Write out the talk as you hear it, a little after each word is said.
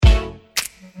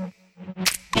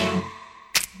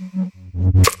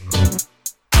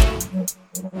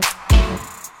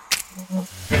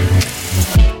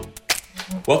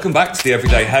Welcome back to The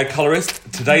Everyday Hair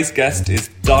Colorist. Today's guest is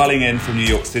dialing in from New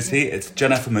York City. It's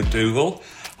Jennifer McDougall.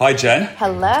 Hi, Jen.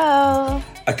 Hello.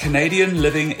 A Canadian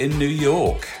living in New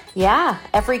York. Yeah,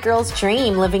 every girl's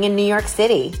dream, living in New York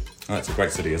City. Oh, it's a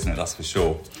great city, isn't it? That's for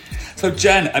sure. So,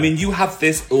 Jen, I mean, you have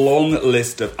this long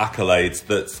list of accolades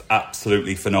that's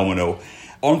absolutely phenomenal.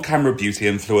 On-camera beauty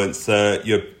influencer,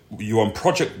 you're on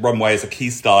Project Runway as a key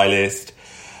stylist.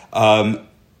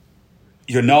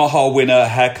 You're a NAHA winner,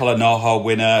 hair color NAHA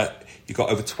winner. You've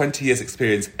got over 20 years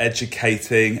experience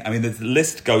educating. I mean, the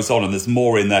list goes on and there's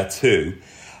more in there too.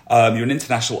 You're an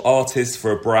international artist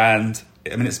for a brand.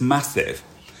 I mean, it's massive.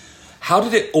 How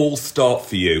did it all start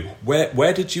for you?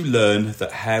 Where did you learn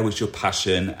that hair was your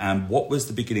passion, and what was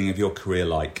the beginning of your career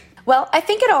like? Well, I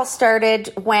think it all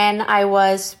started when I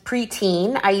was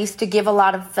preteen. I used to give a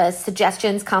lot of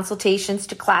suggestions, consultations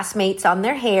to classmates on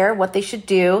their hair, what they should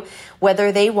do,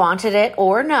 whether they wanted it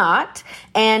or not.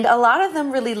 And a lot of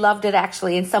them really loved it,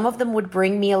 actually. And some of them would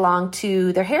bring me along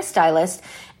to their hairstylist.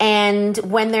 And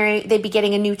when they'd be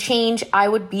getting a new change, I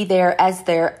would be there as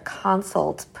their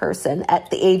consult person at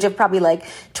the age of probably like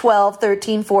 12,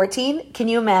 13, 14. Can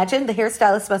you imagine? The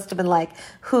hairstylist must have been like,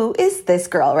 who is this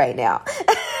girl right now?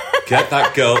 Get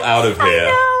that girl out of here.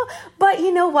 I know, but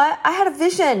you know what? I had a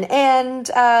vision. And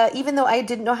even though I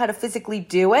didn't know how to physically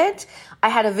do it, I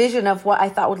had a vision of what I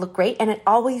thought would look great, and it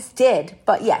always did.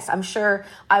 But yes, I'm sure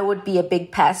I would be a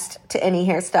big pest to any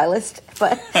hairstylist.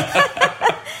 But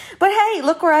but hey,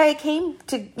 look where I came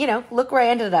to, look where I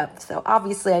ended up. So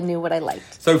obviously I knew what I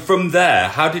liked. So from there,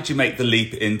 how did you make the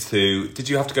leap into, did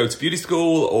you have to go to beauty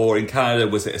school, or in Canada,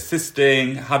 was it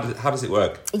assisting? How does it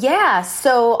work? Yeah,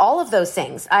 so all of those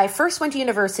things. I first went to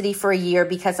university for a year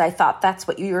because I thought that's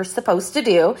what you were supposed to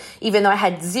do, even though I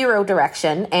had zero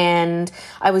direction, and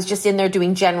I was just in there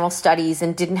doing general studies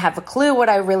and didn't have a clue what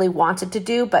I really wanted to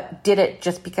do, but did it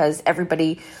just because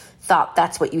everybody thought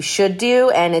that's what you should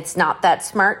do, and it's not that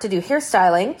smart to do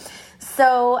hairstyling.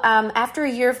 So after a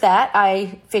year of that,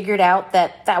 I figured out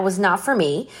that was not for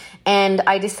me, and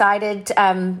I decided,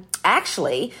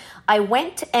 actually, I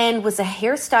went and was a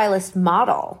hairstylist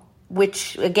model,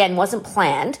 which, again, wasn't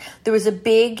planned. There was a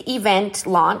big event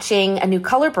launching a new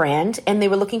color brand, and they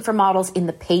were looking for models in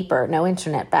the paper. No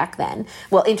internet back then.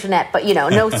 Well, internet, but,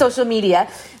 no social media.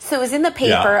 So it was in the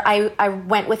paper. Yeah. I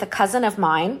went with a cousin of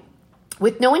mine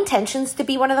with no intentions to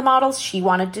be one of the models. She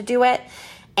wanted to do it,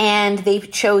 and they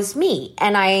chose me.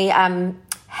 And I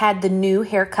had the new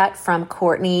haircut from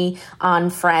Courtney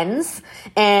on Friends,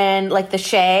 and like the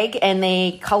shag, and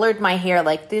they colored my hair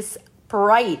like this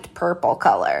bright purple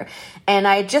color. And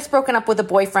I had just broken up with a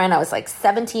boyfriend. I was like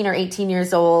 17 or 18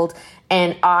 years old,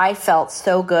 and I felt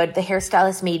so good. The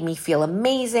hairstylist made me feel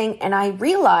amazing, and I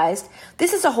realized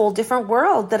this is a whole different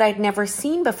world that I'd never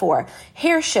seen before.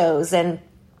 Hair shows and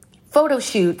photo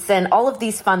shoots and all of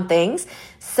these fun things.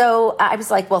 So I was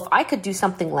like, well, if I could do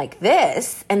something like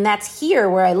this, and that's here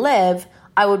where I live,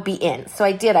 I would be in. So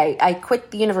I did. I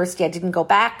quit the university. I didn't go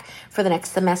back for the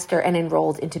next semester and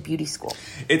enrolled into beauty school.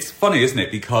 It's funny, isn't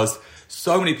it? Because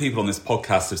so many people on this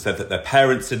podcast have said that their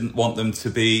parents didn't wanted them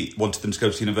to go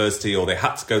to university, or they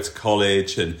had to go to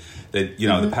college, and they,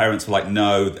 the parents were like,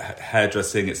 no,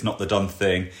 hairdressing, it's not the done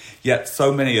thing. Yet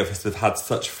so many of us have had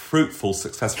such fruitful,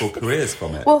 successful careers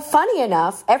from it. Well, funny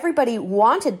enough, everybody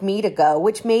wanted me to go,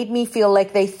 which made me feel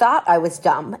like they thought I was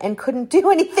dumb and couldn't do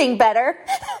anything better.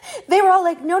 They were all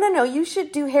like, no, you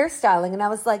should do hairstyling. And I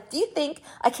was like, do you think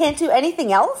I can't do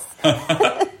anything else?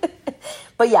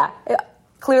 But yeah,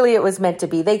 clearly it was meant to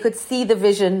be. They could see the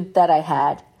vision that I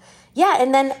had. Yeah,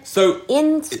 and then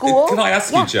in school... Can I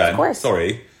ask you, Jen? Of course.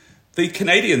 Sorry. The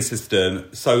Canadian system,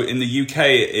 so in the UK,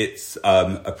 it's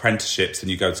apprenticeships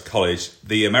and you go to college.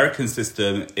 The American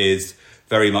system is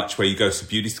very much where you go to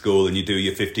beauty school and you do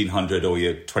your 1,500 or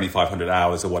your 2,500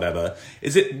 hours or whatever.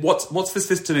 Is it what's the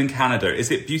system in Canada?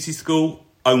 Is it beauty school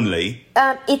only?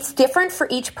 It's different for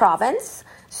each province.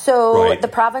 So The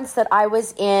province that I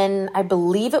was in, I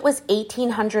believe it was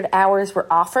 1,800 hours were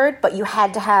offered, but you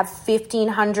had to have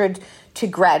 1,500 to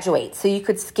graduate. So you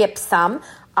could skip some.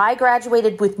 I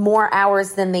graduated with more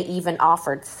hours than they even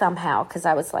offered somehow, because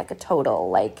I was like a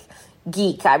total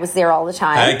geek. I was there all the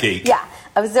time. Geek. Yeah,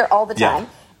 I was there all the time.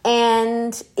 Yeah.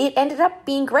 And it ended up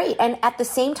being great. And at the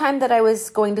same time that I was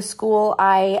going to school,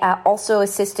 I also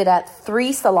assisted at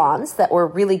 3 salons that were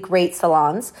really great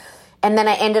salons. And then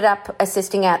I ended up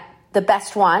assisting at the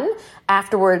best one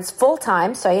afterwards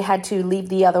full-time. So I had to leave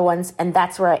the other ones. And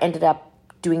that's where I ended up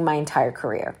doing my entire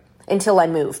career until I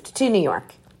moved to New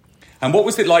York. And what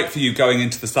was it like for you going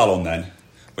into the salon then?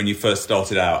 when you first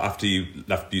started out after you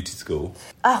left beauty school?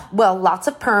 Well, lots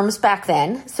of perms back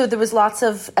then. So there was lots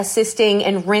of assisting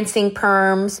and rinsing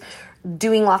perms,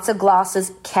 doing lots of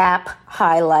glosses, cap,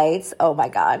 highlights. Oh my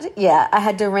God. Yeah, I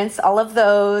had to rinse all of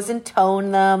those and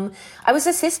tone them. I was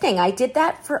assisting. I did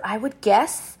that for, I would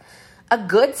guess, a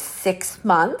good 6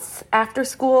 months after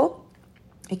school.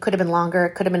 It could have been longer.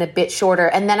 It could have been a bit shorter.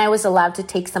 And then I was allowed to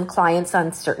take some clients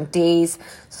on certain days,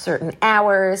 certain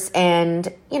hours.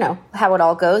 And you know how it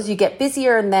all goes. You get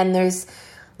busier and then there's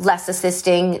less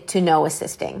assisting to no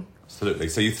assisting. Absolutely.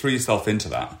 So you threw yourself into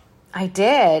that. I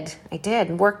did.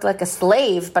 Worked like a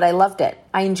slave, but I loved it.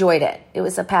 I enjoyed it. It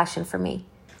was a passion for me.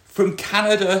 From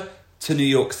Canada to New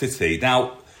York City.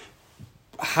 Now,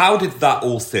 how did that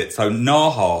all sit? So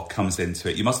Naha comes into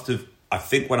it. You must have, I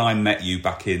think when I met you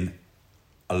back in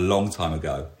a long time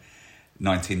ago,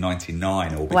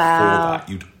 1999 or before that,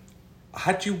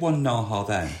 had you won Naha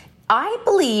then? I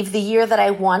believe the year that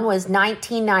I won was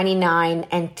 1999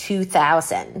 and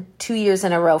 2000. 2 years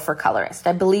in a row for colorist.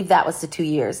 I believe that was the 2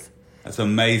 years. That's an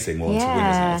amazing one to win,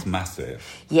 isn't it? It's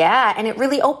massive. Yeah, and it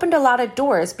really opened a lot of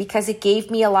doors because it gave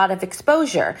me a lot of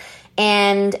exposure.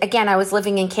 And again, I was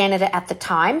living in Canada at the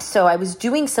time, so I was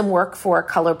doing some work for a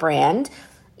color brand,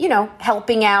 you know,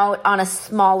 helping out on a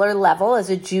smaller level as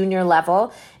a junior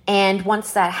level. And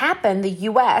once that happened, the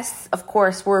US, of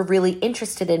course, were really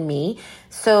interested in me.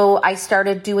 So I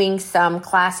started doing some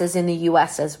classes in the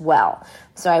US as well.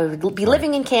 So I would be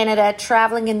living in Canada,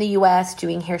 traveling in the US,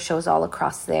 doing hair shows all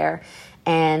across there,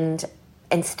 and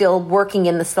still working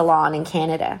in the salon in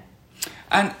Canada.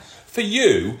 And for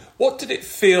you, what did it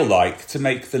feel like to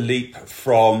make the leap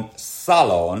from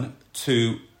salon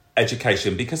to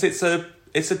education? Because it's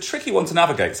a tricky one to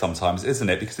navigate sometimes, isn't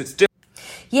it? Because it's different.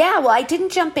 Yeah, well, I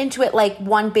didn't jump into it like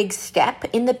one big step.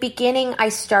 In the beginning, I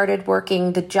started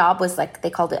working. The job was like, they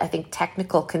called it, I think,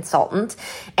 technical consultant.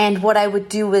 And what I would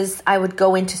do was I would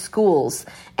go into schools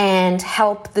and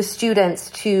help the students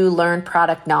to learn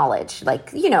product knowledge. Like,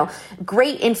 you know,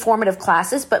 great informative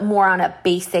classes, but more on a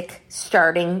basic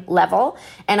starting level.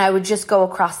 And I would just go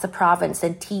across the province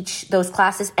and teach those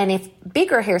classes. And if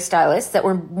bigger hairstylists that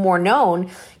were more known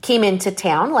came into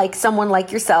town, like someone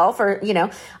like yourself, or, you know,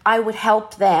 I would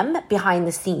help them behind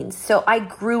the scenes. So I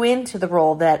grew into the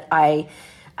role that I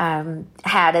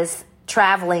had as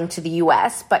traveling to the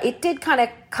US, but it did kind of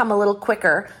come a little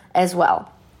quicker as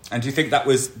well. And do you think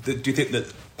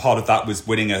that part of that was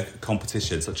winning a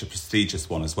competition, such a prestigious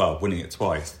one as well, winning it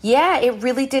twice? Yeah, it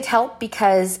really did help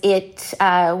because it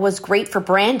was great for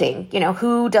branding. You know,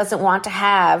 who doesn't want to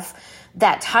have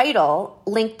that title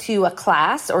linked to a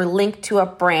class or linked to a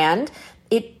brand?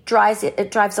 It drives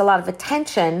a lot of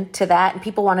attention to that, and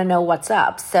people want to know what's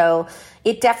up. So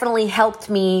it definitely helped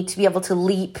me to be able to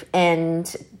leap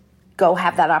and go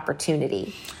have that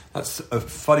opportunity. That's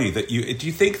funny that do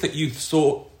you think that you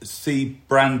saw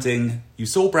branding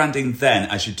then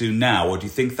as you do now, or do you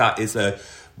think that is a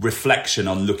reflection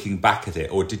on looking back at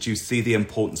it, or did you see the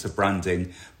importance of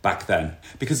branding back then?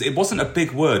 Because it wasn't a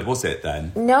big word, was it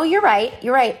then? No, you're right.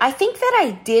 I think that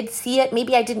I did see it.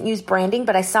 Maybe I didn't use branding,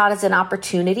 but I saw it as an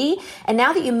opportunity. And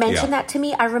now that you mentioned that to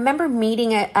me, I remember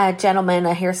meeting a gentleman,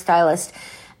 a hairstylist,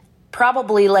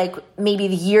 probably like maybe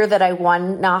the year that I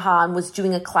won Naha and was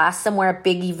doing a class somewhere, a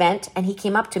big event. And he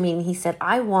came up to me and he said,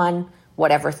 I won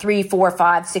whatever, 3, 4,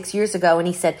 5, 6 years ago. And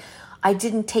he said, I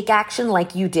didn't take action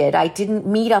like you did. I didn't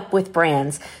meet up with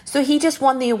brands. So he just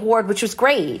won the award, which was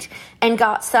great, and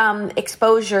got some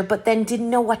exposure, but then didn't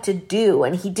know what to do.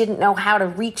 And he didn't know how to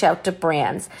reach out to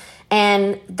brands.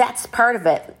 And that's part of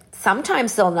it.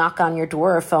 Sometimes they'll knock on your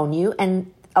door or phone you,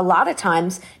 and a lot of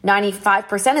times,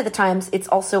 95% of the times, it's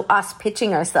also us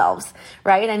pitching ourselves,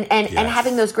 right? And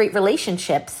having those great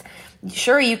relationships.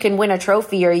 Sure, you can win a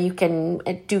trophy or you can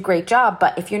do a great job,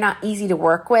 but if you're not easy to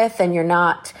work with and you're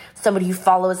not somebody who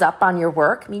follows up on your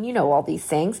work, I mean, you know all these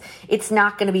things, it's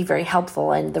not going to be very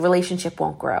helpful and the relationship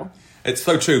won't grow. It's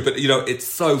so true, but, you know, it's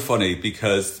so funny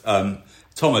because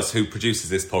Thomas, who produces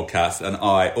this podcast, and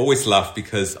I always laugh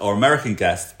because our American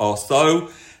guests are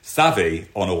so savvy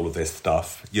on all of this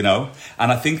stuff, you know?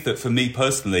 And I think that for me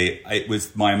personally, it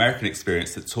was my American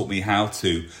experience that taught me how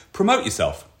to promote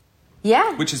yourself.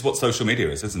 Yeah. Which is what social media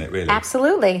is, isn't it, really?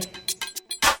 Absolutely.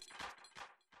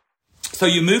 So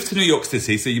you moved to New York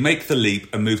City, so you make the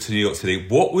leap and move to New York City.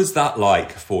 What was that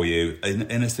like for you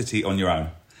in a city on your own?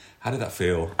 How did that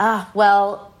feel?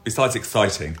 Well... Besides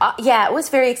exciting. Yeah, it was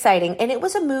very exciting. And it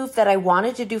was a move that I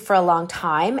wanted to do for a long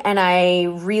time. And I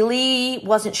really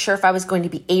wasn't sure if I was going to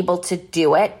be able to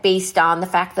do it based on the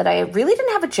fact that I really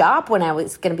didn't have a job when I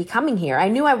was going to be coming here. I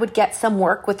knew I would get some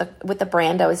work with a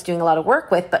brand I was doing a lot of work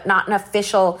with, but not an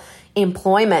official,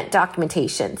 employment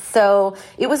documentation. So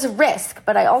it was a risk,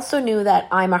 but I also knew that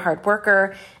I'm a hard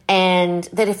worker and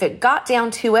that if it got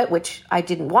down to it, which I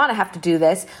didn't want to have to do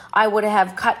this, I would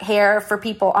have cut hair for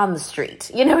people on the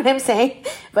street. You know what I'm saying?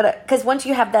 But because once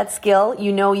you have that skill,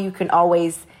 you know you can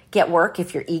always get work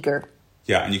if you're eager.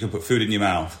 Yeah, and you can put food in your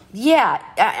mouth. Yeah,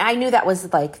 I knew that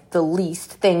was like the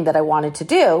least thing that I wanted to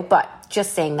do, but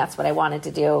just saying that's what I wanted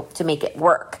to do to make it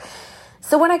work.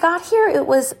 So when I got here, it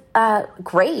was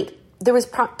great. There was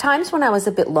times when I was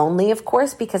a bit lonely, of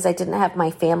course, because I didn't have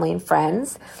my family and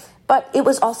friends. But it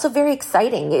was also very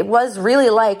exciting. It was really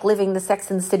like living the Sex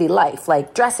and the City life,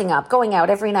 like dressing up, going out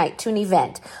every night to an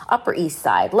event, Upper East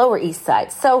Side, Lower East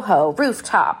Side, Soho,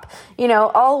 rooftop,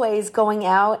 always going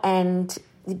out and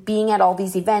being at all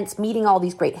these events, meeting all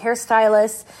these great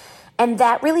hairstylists. And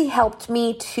that really helped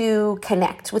me to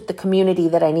connect with the community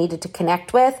that I needed to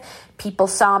connect with. People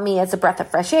saw me as a breath of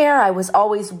fresh air. I was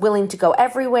always willing to go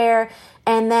everywhere.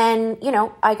 And then,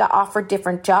 I got offered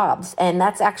different jobs. And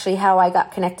that's actually how I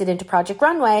got connected into Project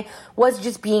Runway, was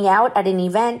just being out at an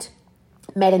event,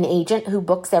 met an agent who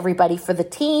books everybody for the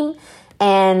team.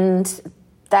 And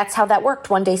that's how that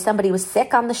worked. One day somebody was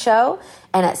sick on the show,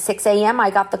 and at 6 a.m. I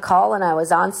got the call and I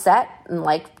was on set and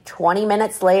like 20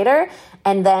 minutes later.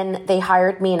 And then they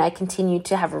hired me and I continued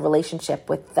to have a relationship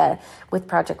with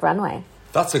Project Runway.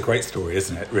 That's a great story,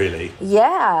 isn't it, really?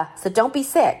 Yeah. So don't be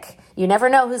sick. You never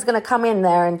know who's going to come in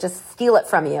there and just steal it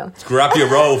from you. Grab your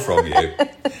role from you.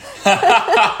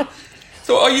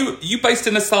 So are you based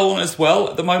in a salon as well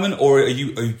at the moment, or are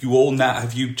you all now,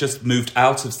 have you just moved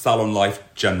out of salon life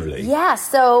generally? Yeah,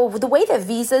 so the way that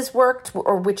visas worked,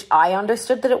 or which I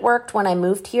understood that it worked when I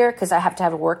moved here, because I have to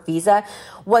have a work visa,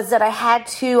 was that I had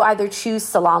to either choose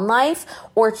salon life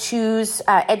or choose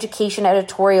education,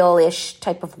 editorial-ish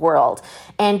type of world.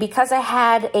 And because I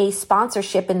had a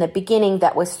sponsorship in the beginning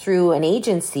that was through an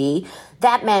agency,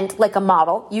 that meant, like a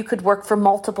model, you could work for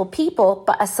multiple people,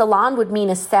 but a salon would mean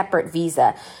a separate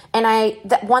visa. And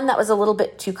that was a little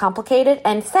bit too complicated.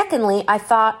 And secondly, I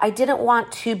thought I didn't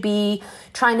want to be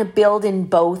trying to build in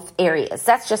both areas.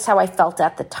 That's just how I felt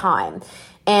at the time.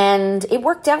 And it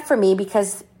worked out for me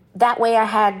because that way I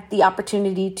had the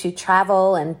opportunity to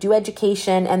travel and do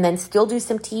education and then still do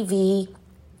some TV.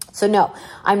 So no,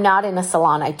 I'm not in a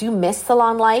salon. I do miss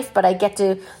salon life, but I get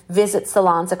to visit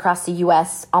salons across the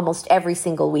U.S. almost every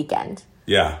single weekend.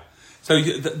 Yeah. So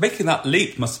making that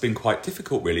leap must have been quite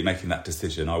difficult, really, making that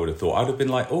decision, I would have thought. I would have been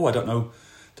like, oh, I don't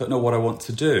know what I want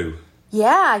to do.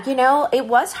 Yeah, it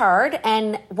was hard.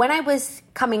 And when I was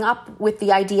coming up with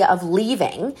the idea of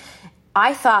leaving,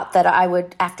 I thought that I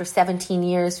would, after 17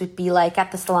 years, would be like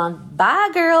at the salon, bye,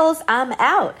 girls, I'm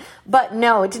out. But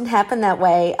no, it didn't happen that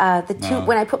way.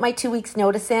 When I put my 2 weeks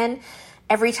notice in,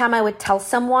 every time I would tell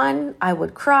someone, I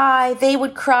would cry. They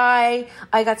would cry.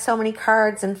 I got so many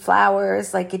cards and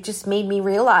flowers. Like, it just made me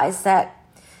realize that,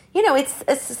 it's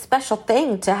a special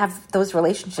thing to have those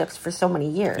relationships for so many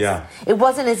years. Yeah. It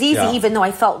wasn't as easy, even though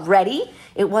I felt ready.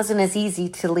 It wasn't as easy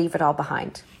to leave it all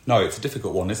behind. No, it's a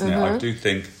difficult one, isn't it? I do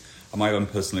think, my own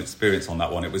personal experience on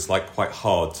that one, it was like quite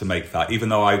hard to make that, even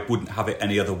though I wouldn't have it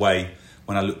any other way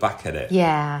when I look back at it.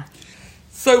 Yeah.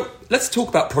 So let's talk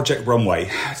about Project Runway.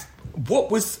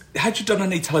 Had you done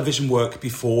any television work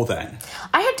before then?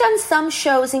 I had done some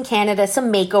shows in Canada, some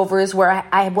makeovers where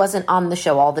I wasn't on the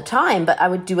show all the time, but I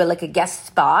would do a guest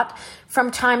spot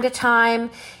from time to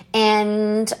time.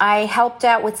 And I helped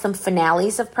out with some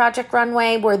finales of Project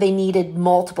Runway where they needed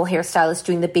multiple hairstylists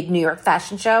doing the big New York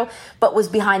fashion show, but was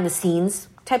behind the scenes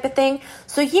type of thing.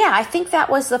 So yeah, I think that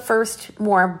was the first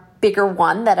more bigger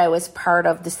one that I was part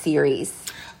of the series.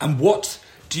 And what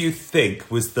do you think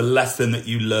was the lesson that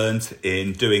you learned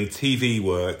in doing TV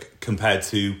work compared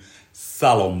to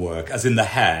salon work, as in the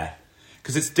hair?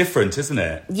 Because it's different, isn't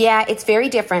it? Yeah, it's very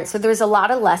different. So there's a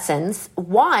lot of lessons.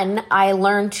 One, I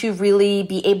learned to really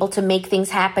be able to make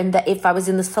things happen that if I was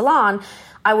in the salon,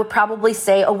 I would probably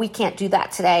say, oh, we can't do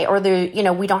that today. Or,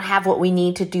 we don't have what we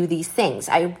need to do these things.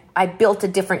 I built a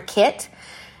different kit.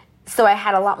 So I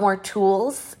had a lot more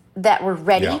tools that were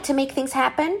ready to make things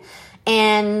happen.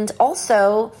 And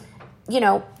also,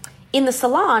 in the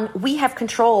salon, we have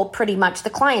control pretty much. The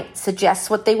client suggests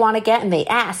what they want to get and they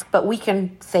ask, but we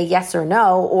can say yes or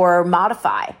no or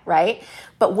modify, right?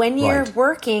 But when you're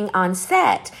working on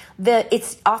set,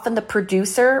 it's often the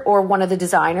producer or one of the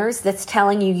designers that's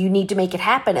telling you need to make it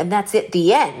happen, and that's it,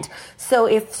 the end. So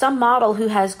if some model who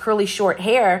has curly short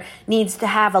hair needs to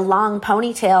have a long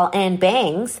ponytail and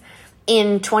bangs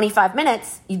in 25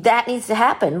 minutes, that needs to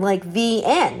happen, like the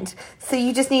end. So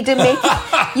you just need to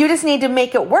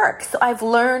make it work. So I've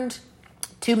learned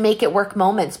to make it work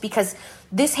moments, because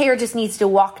this hair just needs to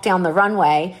walk down the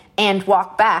runway and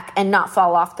walk back and not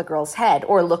fall off the girl's head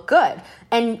or look good.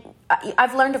 And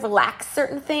I've learned to relax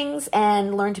certain things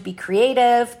and learn to be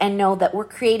creative and know that we're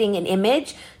creating an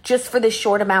image just for this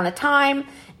short amount of time.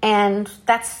 And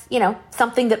that's,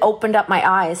 something that opened up my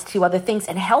eyes to other things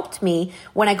and helped me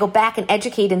when I go back and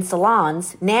educate in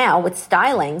salons now with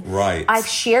styling. Right. I've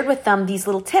shared with them these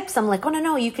little tips. I'm like, oh,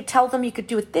 no, you could tell them you could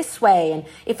do it this way. And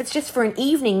if it's just for an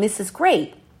evening, this is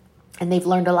great. And they've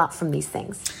learned a lot from these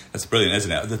things. That's brilliant,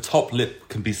 isn't it? The top lip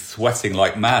can be sweating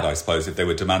like mad, I suppose, if they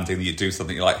were demanding that you do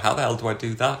something. You're like, how the hell do I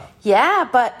do that? Yeah,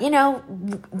 but,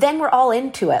 then we're all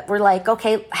into it. We're like,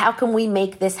 okay, how can we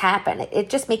make this happen? It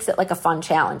just makes it like a fun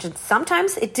challenge. And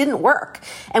sometimes it didn't work.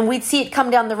 And we'd see it come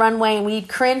down the runway and we'd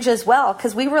cringe as well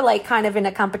because we were like kind of in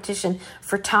a competition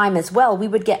for time as well. We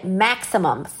would get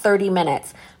maximum 30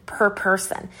 minutes per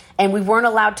person. And we weren't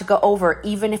allowed to go over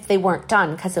even if they weren't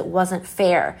done because it wasn't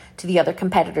fair to the other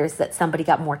competitors that somebody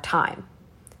got more time.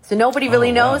 So nobody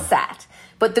really knows that.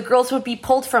 But the girls would be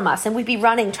pulled from us and we'd be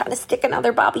running, trying to stick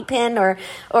another bobby pin or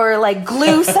like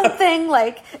glue something.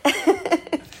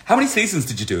 How many seasons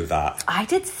did you do of that? I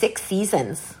did 6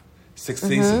 seasons. 6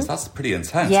 seasons? That's pretty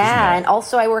intense, yeah, isn't it? And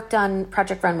also I worked on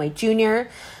Project Runway Junior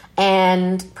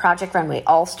and Project Runway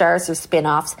All-Stars or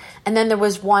spin-offs. And then there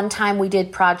was one time we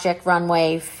did Project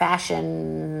Runway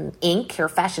Fashion Inc. or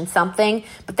Fashion something,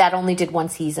 but that only did 1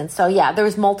 season. So yeah, there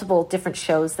was multiple different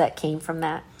shows that came from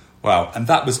that. Wow, and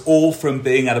that was all from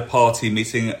being at a party,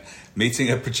 meeting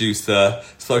a producer,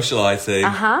 socializing.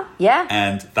 Yeah.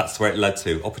 And that's where it led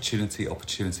to opportunity.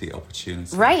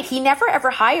 Right. He never ever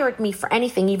hired me for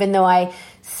anything, even though I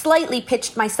slightly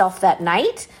pitched myself that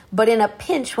night. But in a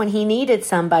pinch, when he needed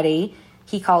somebody,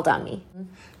 he called on me.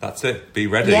 That's it. Be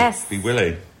ready. Yes. Be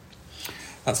willing.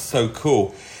 That's so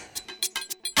cool.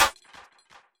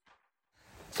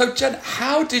 So, Jen,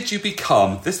 how did you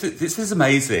become... This is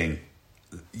amazing.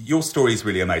 Your story is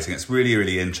really amazing. It's really,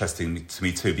 really interesting to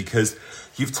me too, because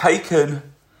you've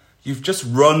just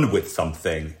run with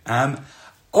something.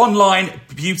 Online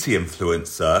beauty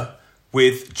influencer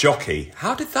with Jockey.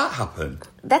 How did that happen?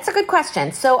 That's a good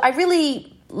question. So I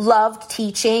really loved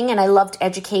teaching and I loved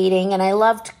educating and I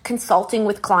loved consulting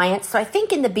with clients. So I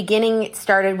think in the beginning it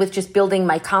started with just building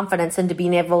my confidence into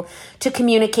being able to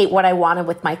communicate what I wanted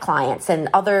with my clients, and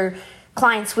other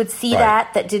clients would see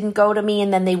that didn't go to me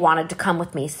and then they wanted to come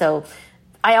with me. So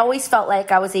I always felt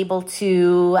like I was able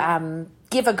to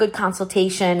give a good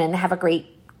consultation and have a great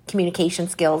communication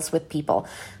skills with people.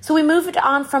 So we moved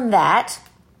on from that.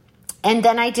 And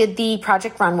then I did the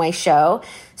Project Runway show.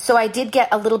 So I did get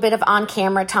a little bit of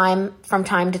on-camera time from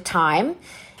time to time.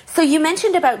 So you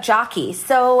mentioned about Jockey.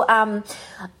 So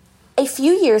a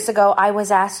few years ago, I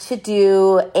was asked to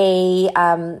do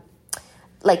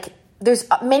there's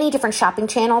many different shopping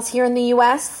channels here in the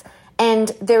U.S., and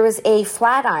there was a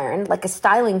Flatiron, like a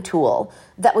styling tool,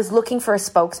 that was looking for a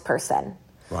spokesperson.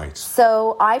 Right.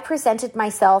 So I presented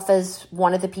myself as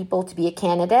one of the people to be a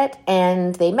candidate,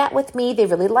 and they met with me. They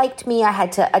really liked me. I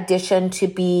had to audition to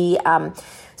be,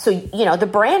 the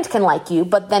brand can like you,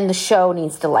 but then the show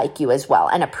needs to like you as well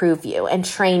and approve you and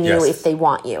train you if they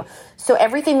want you. So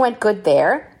everything went good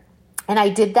there. And I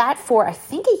did that for, I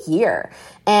think, a year.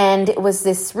 And it was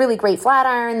this really great flat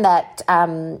iron that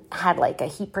had like a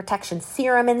heat protection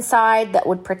serum inside that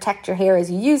would protect your hair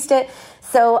as you used it.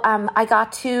 So I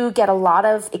got to get a lot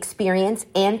of experience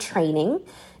and training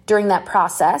during that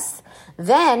process.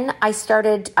 Then I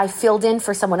filled in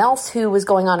for someone else who was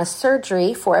going on a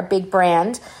surgery for a big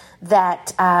brand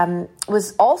that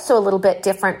was also a little bit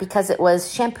different because it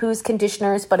was shampoos,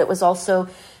 conditioners, but it was also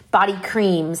body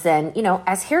creams. And,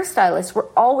 as hairstylists, we're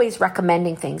always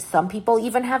recommending things. Some people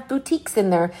even have boutiques in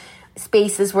their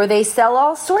spaces where they sell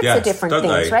all sorts of different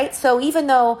things, right? So even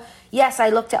though, yes, I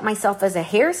looked at myself as a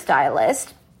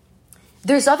hairstylist,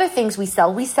 there's other things we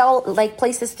sell. We sell like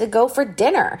places to go for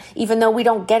dinner, even though we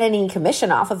don't get any commission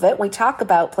off of it. We talk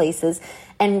about places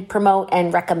and promote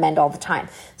and recommend all the time.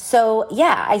 So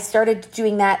yeah, I started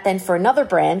doing that then for another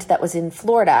brand that was in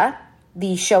Florida.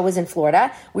 The show was in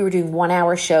Florida. We were doing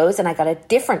 1-hour shows, and I got a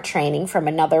different training from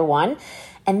another one.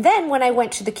 And then when I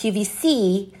went to the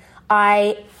QVC,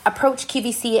 I approached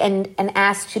QVC and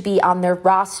asked to be on their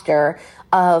roster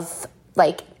of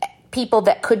like people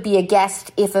that could be a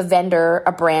guest if a vendor,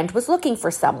 a brand was looking for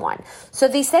someone. So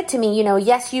they said to me,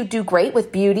 yes, you do great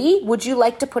with beauty. Would you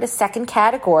like to put a second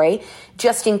category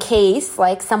just in case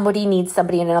like somebody needs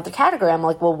somebody in another category? I'm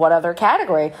like, well, what other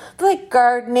category? They're like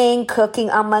gardening, cooking.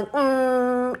 I'm like,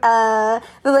 they're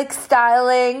like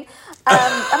styling.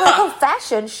 I'm like, oh,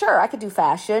 fashion. Sure, I could do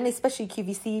fashion, especially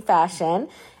QVC fashion.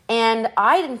 And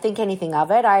I didn't think anything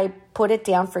of it. I put it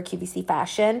down for QVC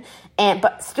Fashion,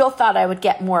 but still thought I would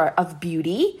get more of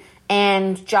beauty.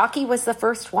 And Jockey was the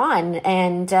first one,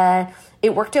 and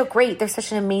it worked out great. They're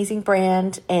such an amazing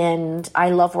brand, and I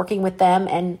love working with them,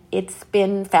 and it's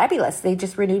been fabulous. They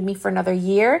just renewed me for another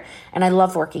year, and I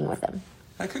love working with them.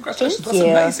 Hey, congratulations. That's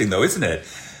amazing, though, isn't it?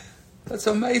 That's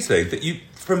amazing that you,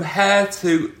 from hair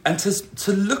to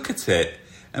look at it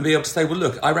and be able to say, well,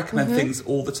 look, I recommend things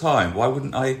all the time. Why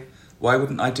wouldn't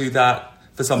I do that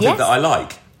for something that I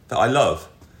like, that I love?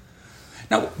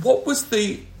 Now, what was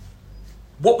the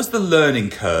learning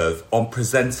curve on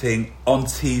presenting on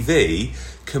TV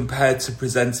compared to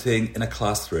presenting in a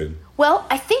classroom? Well,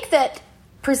 I think that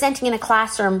presenting in a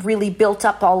classroom really built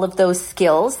up all of those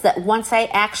skills that once I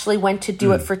actually went to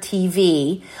do it for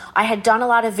TV, I had done a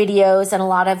lot of videos and a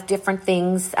lot of different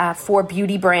things for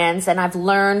beauty brands, and I've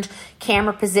learned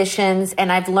camera positions,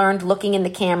 and I've learned looking in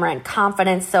the camera and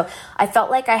confidence. So I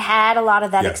felt like I had a lot of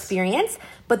that experience.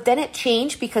 But then it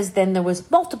changed because then there was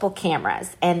multiple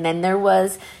cameras, and then there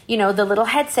was, the little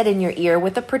headset in your ear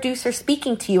with a producer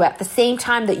speaking to you at the same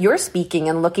time that you're speaking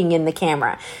and looking in the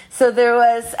camera. So there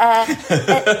was,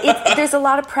 there's a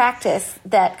lot of practice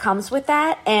that comes with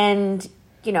that, and,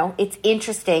 it's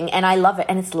interesting, and I love it,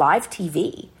 and it's live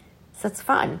TV, so it's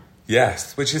fun.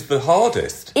 Yes, which is the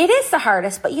hardest. It is the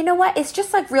hardest, but you know what? It's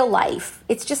just like real life.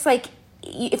 It's just like,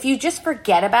 if you just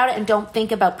forget about it and don't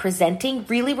think about presenting,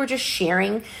 really we're just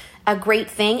sharing a great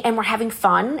thing, and we're having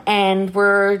fun, and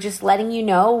we're just letting you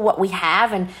know what we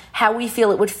have and how we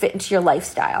feel it would fit into your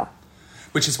lifestyle.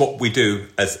 Which is what we do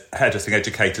as hairdressing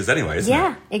educators anyway, isn't it?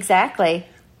 Yeah, exactly.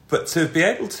 But to be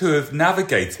able to have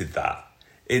navigated that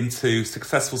into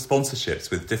successful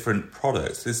sponsorships with different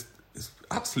products is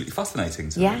absolutely fascinating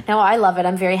to me. Yeah, no, I love it.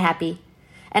 I'm very happy.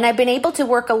 And I've been able to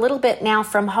work a little bit now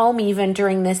from home, even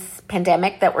during this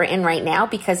pandemic that we're in right now,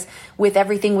 because with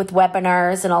everything with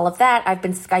webinars and all of that, I've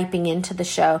been Skyping into the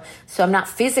show. So I'm not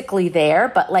physically there,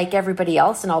 but like everybody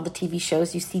else in all the TV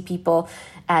shows, you see people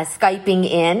Skyping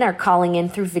in or calling in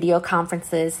through video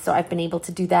conferences. So I've been able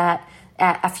to do that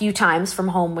a few times from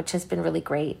home, which has been really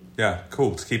great. Yeah,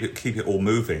 cool. To keep it all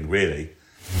moving, really.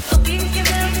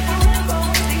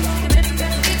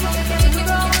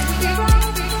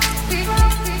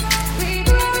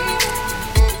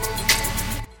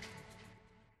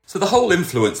 So the whole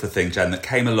influencer thing, Jen, that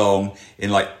came along in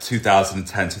like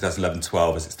 2010, 2011,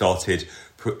 12, as it started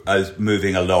as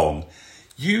moving along,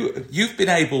 you've been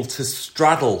able to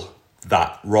straddle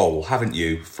that role, haven't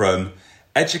you? From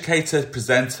educator,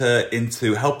 presenter,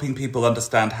 into helping people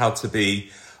understand how to be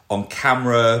on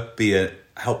camera,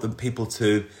 help people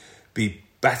to be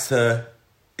better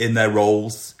in their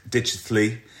roles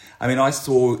digitally. I mean, I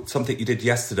saw something you did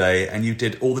yesterday, and you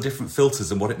did all the different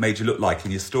filters and what it made you look like in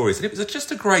your stories. And it was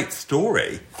just a great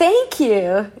story. Thank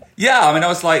you. Yeah, I mean, I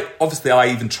was like, obviously I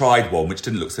even tried one, which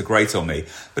didn't look so great on me.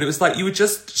 But it was like you were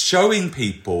just showing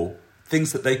people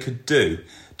things that they could do.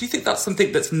 Do you think that's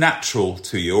something that's natural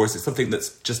to you, or is it something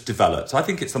that's just developed? I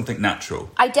think it's something natural.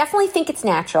 I definitely think it's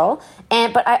natural.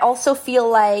 But I also feel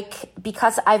like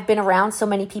because I've been around so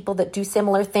many people that do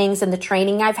similar things and the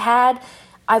training I've had,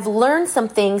 I've learned some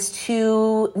things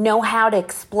to know how to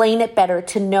explain it better,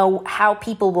 to know how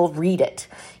people will read it,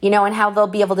 and how they'll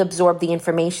be able to absorb the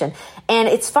information. And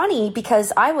it's funny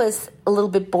because I was a little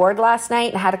bit bored last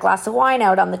night and had a glass of wine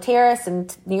out on the terrace,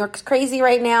 and New York's crazy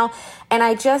right now. And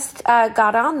I just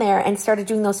got on there and started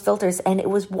doing those filters. And it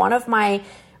was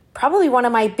probably one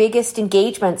of my biggest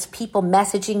engagements, people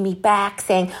messaging me back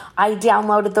saying, I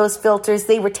downloaded those filters.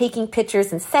 They were taking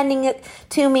pictures and sending it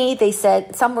to me. They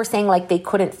said, some were saying like they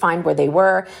couldn't find where they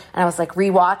were. And I was like,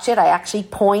 rewatch it. I actually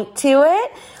point to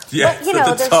it. Yes,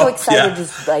 but, they're so excited,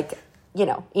 just like,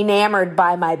 enamored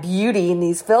by my beauty in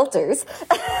these filters.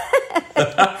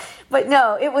 But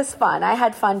no, it was fun. I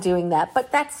had fun doing that.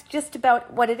 But that's just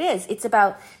about what it is. It's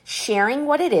about sharing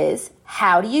what it is.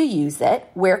 How do you use it?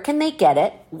 Where can they get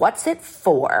it? What's it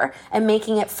for? And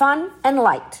making it fun and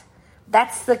light.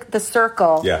 That's the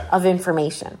circle of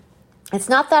information. It's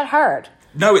not that hard.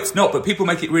 No, it's not. But people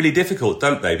make it really difficult,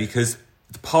 don't they? Because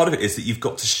part of it is that you've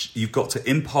got to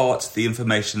impart the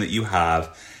information that you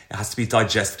have. It has to be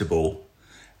digestible,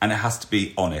 and it has to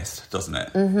be honest, doesn't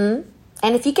it? Mm-hmm.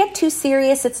 And if you get too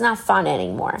serious, it's not fun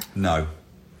anymore. No.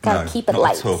 Gotta keep it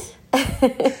light. At all.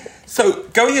 So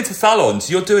going into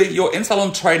salons, your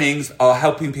in-salon trainings are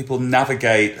helping people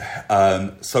navigate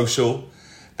social.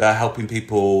 They're helping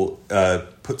people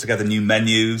put together new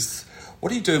menus.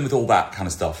 What are you doing with all that kind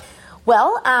of stuff?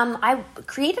 Well, I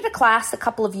created a class a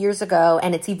couple of years ago,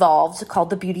 and it's evolved, called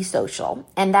the Beauty Social.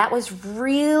 And that was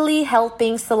really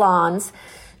helping salons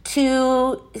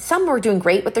to some were doing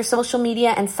great with their social media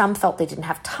and some felt they didn't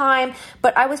have time.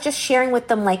 But I was just sharing with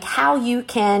them like how you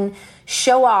can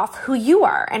show off who you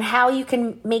are and how you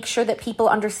can make sure that people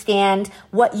understand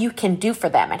what you can do for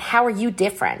them and how are you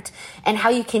different and how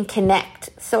you can connect.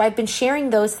 So I've been sharing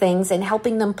those things and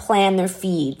helping them plan their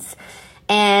feeds.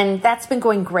 And that's been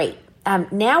going great.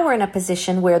 Now we're in a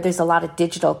position where there's a lot of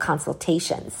digital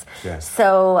consultations. Yes.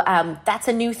 So that's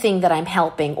a new thing that I'm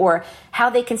helping, or how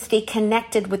they can stay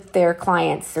connected with their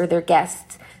clients or their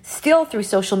guests still through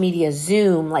social media,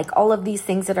 Zoom, like all of these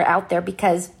things that are out there.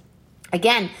 Because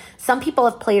again, some people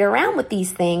have played around with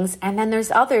these things, and then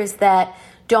there's others that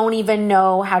don't even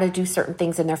know how to do certain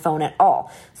things in their phone at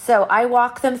all. So I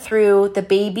walk them through the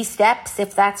baby steps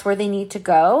if that's where they need to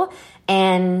go.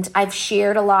 And I've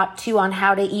shared a lot too on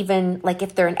how to even, like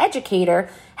if they're an educator,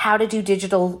 how to do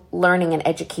digital learning and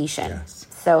education. Yes.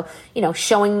 So,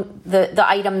 showing the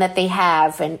item that they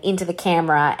have and into the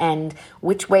camera and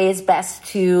which way is best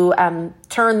to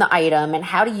turn the item and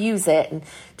how to use it, and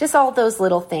just all those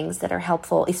little things that are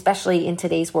helpful, especially in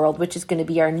today's world, which is going to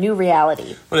be our new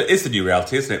reality. Well, it is the new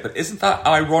reality, isn't it? But isn't that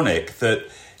ironic that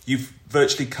you've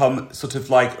virtually come sort of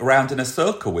like around in a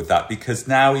circle with that? Because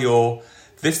now all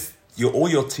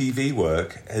your TV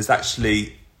work has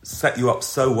actually set you up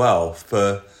so well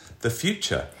for the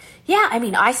future. Yeah, I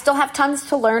mean, I still have tons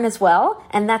to learn as well.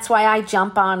 And that's why I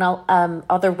jump on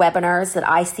other webinars that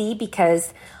I see,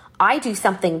 because I do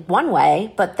something one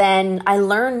way, but then I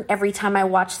learn every time I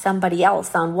watch somebody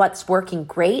else on what's working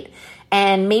great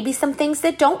and maybe some things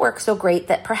that don't work so great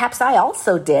that perhaps I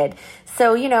also did.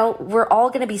 So, we're all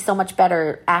going to be so much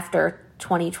better after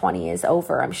 2020 is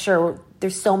over. I'm sure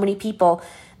there's so many people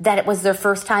that it was their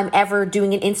first time ever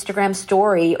doing an Instagram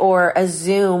story or a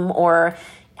Zoom or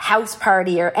house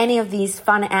party or any of these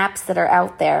fun apps that are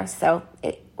out there. So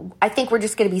I think we're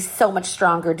just going to be so much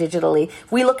stronger digitally.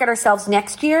 If we look at ourselves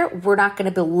next year, we're not going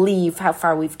to believe how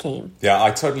far we've came. Yeah,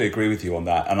 I totally agree with you on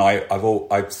that. And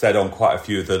I've said on quite a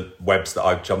few of the webs that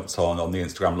I've jumped on the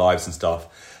Instagram lives and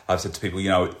stuff, I've said to people,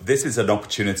 this is an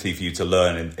opportunity for you to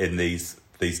learn in these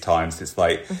times. It's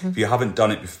like, if you haven't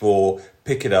done it before,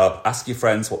 pick it up, ask your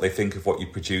friends what they think of what you're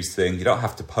producing. You don't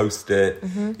have to post it,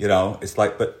 it's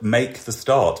like, but make the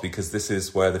start, because this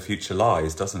is where the future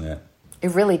lies, doesn't it?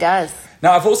 It really does.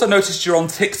 Now, I've also noticed you're on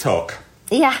TikTok.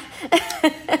 Yeah.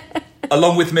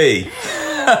 Along with me.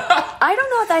 I don't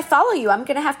know if I follow you. I'm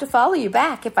going to have to follow you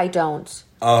back if I don't.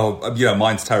 Oh,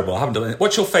 mine's terrible. I haven't done it.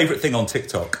 What's your favourite thing on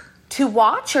TikTok? To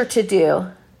watch or to do?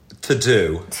 To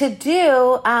do.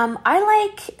 I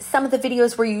like some of the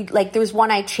videos where there was one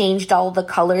I changed all the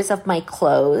colors of my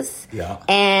clothes. Yeah.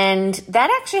 And that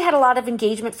actually had a lot of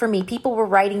engagement for me. People were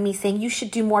writing me saying, you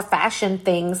should do more fashion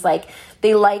things. Like,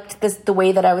 they liked the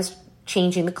way that I was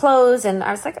changing the clothes. And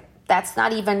I was like, that's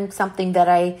not even something that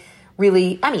I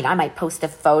might post a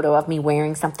photo of me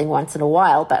wearing something once in a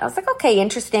while, but I was like, okay,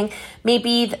 interesting.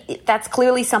 Maybe that's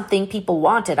clearly something people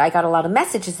wanted. I got a lot of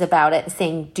messages about it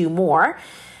saying, do more.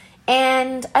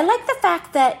 And I like the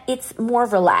fact that it's more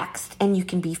relaxed and you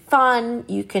can be fun.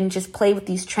 You can just play with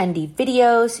these trendy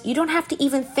videos. You don't have to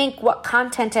even think, what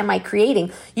content am I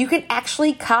creating? You can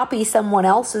actually copy someone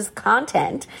else's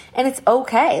content and it's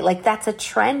okay. Like, that's a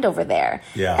trend over there.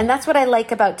 Yeah. And that's what I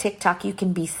like about TikTok. You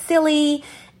can be silly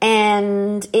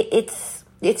and it's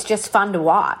just fun to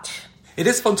watch. It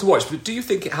is fun to watch, but do you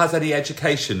think it has any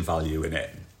education value in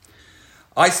it?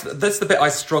 That's the bit I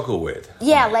struggle with.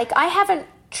 Yeah, I haven't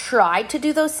tried to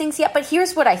do those things yet, but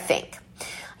here's what I think.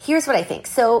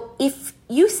 So if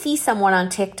you see someone on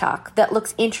TikTok that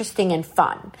looks interesting and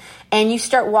fun, and you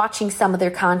start watching some of their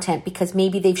content because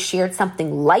maybe they've shared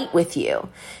something light with you,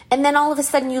 and then all of a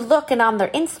sudden you look and on their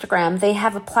Instagram, they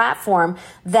have a platform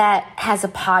that has a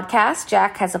podcast.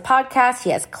 Jack has a podcast,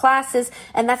 he has classes,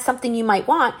 and that's something you might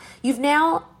want. You've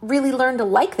now really learned to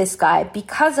like this guy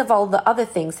because of all the other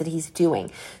things that he's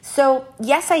doing. So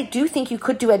yes, I do think you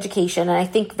could do education, and I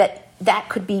think that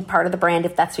could be part of the brand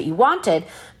if that's what you wanted,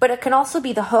 but it can also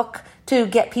be the hook to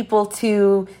get people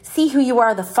to see who you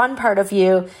are, the fun part of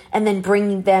you, and then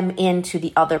bring them into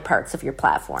the other parts of your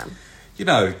platform.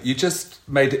 You just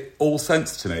made it all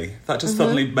sense to me. That just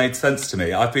suddenly made sense to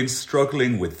me. I've been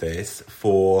struggling with this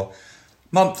for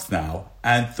months now,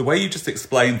 and the way you just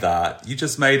explained that, you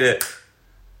just made it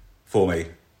for me.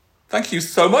 Thank you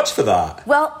so much for that.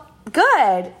 Well,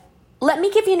 good. Let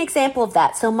me give you an example of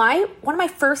that. So one of my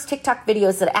first TikTok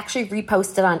videos that I actually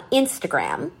reposted on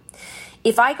Instagram,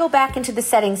 if I go back into the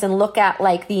settings and look at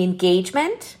the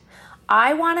engagement,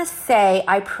 I want to say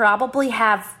I probably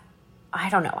have, I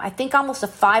don't know, I think almost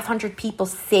 500 people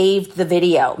saved the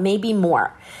video, maybe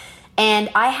more. And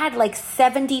I had like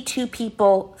 72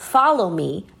 people follow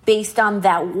me based on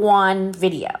that one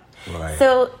video. Right.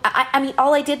 So, I mean,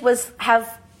 all I did was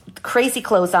have crazy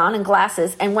clothes on and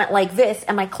glasses and went like this,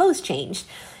 and my clothes changed.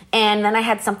 And then I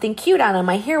had something cute on and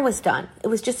my hair was done. It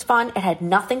was just fun. It had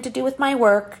nothing to do with my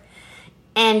work.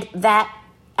 And that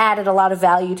added a lot of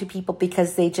value to people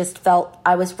because they just felt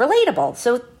I was relatable.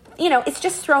 So, you know, it's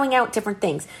just throwing out different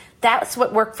things. That's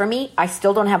what worked for me. I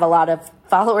still don't have a lot of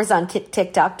followers on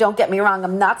TikTok. Don't get me wrong.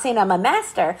 I'm not saying I'm a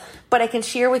master, but I can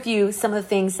share with you some of the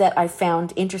things that I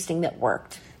found interesting that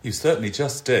worked. You certainly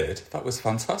just did. That was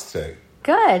fantastic.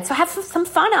 Good. So have some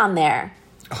fun on there.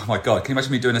 Oh my God, can you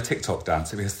imagine me doing a TikTok dance?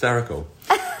 It'd be hysterical.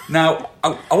 Now,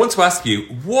 I want to ask you,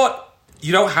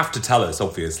 you don't have to tell us,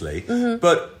 obviously,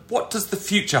 but what does the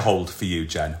future hold for you,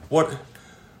 Jen? What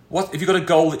have you got a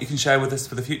goal that you can share with us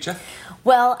for the future?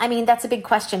 Well, I mean, that's a big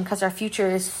question because our future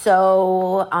is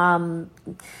so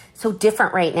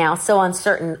different right now, so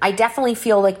uncertain. I definitely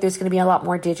feel like there's going to be a lot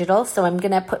more digital, so I'm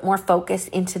going to put more focus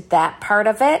into that part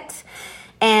of it.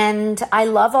 And I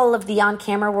love all of the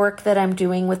on-camera work that I'm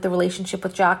doing with the relationship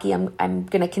with Jockey. I'm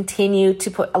going to continue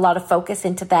to put a lot of focus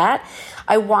into that.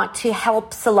 I want to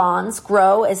help salons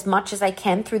grow as much as I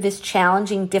can through this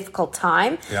challenging, difficult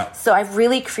time. Yeah. So I've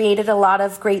really created a lot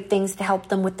of great things to help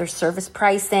them with their service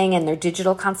pricing and their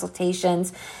digital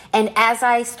consultations. And as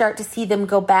I start to see them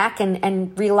go back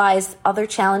and realize other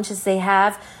challenges they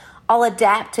have, I'll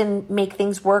adapt and make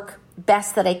things work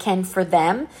best that I can for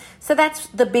them. So that's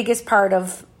the biggest part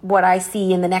of what I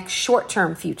see in the next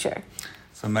short-term future.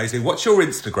 It's amazing. What's your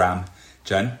Instagram,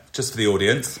 Jen? Just for the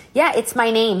audience. Yeah, it's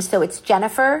my name. So it's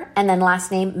Jennifer and then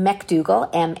last name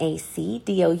McDougall,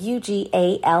 MacDougall.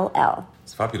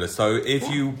 It's fabulous. So if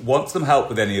you want some help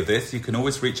with any of this, you can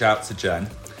always reach out to Jen.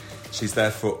 She's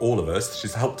there for all of us.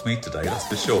 She's helped me today, that's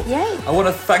for sure. Yay. I want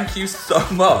to thank you so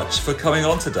much for coming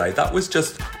on today. That was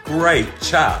just great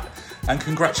chat. And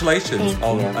congratulations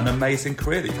on an amazing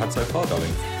career that you've had so far,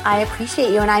 darling. I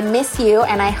appreciate you and I miss you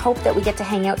and I hope that we get to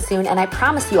hang out soon. And I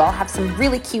promise you I'll have some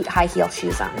really cute high heel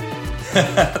shoes on.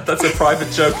 That's a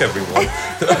private joke, everyone.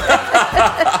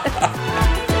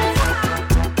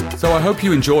 So I hope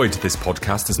you enjoyed this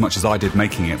podcast as much as I did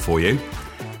making it for you.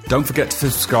 Don't forget to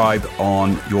subscribe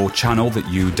on your channel that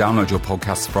you download your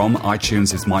podcasts from.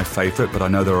 iTunes is my favourite, but I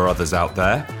know there are others out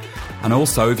there. And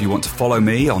also, if you want to follow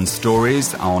me on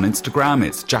stories on Instagram,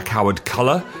 it's Jack Howard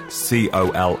Colour,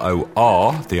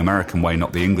 COLOR, the American way,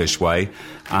 not the English way.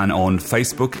 And on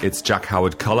Facebook, it's Jack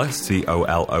Howard Colour,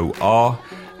 COLOR.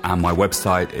 And my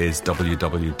website is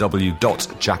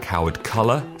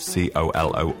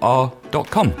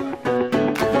www.jackhowardcolour.com.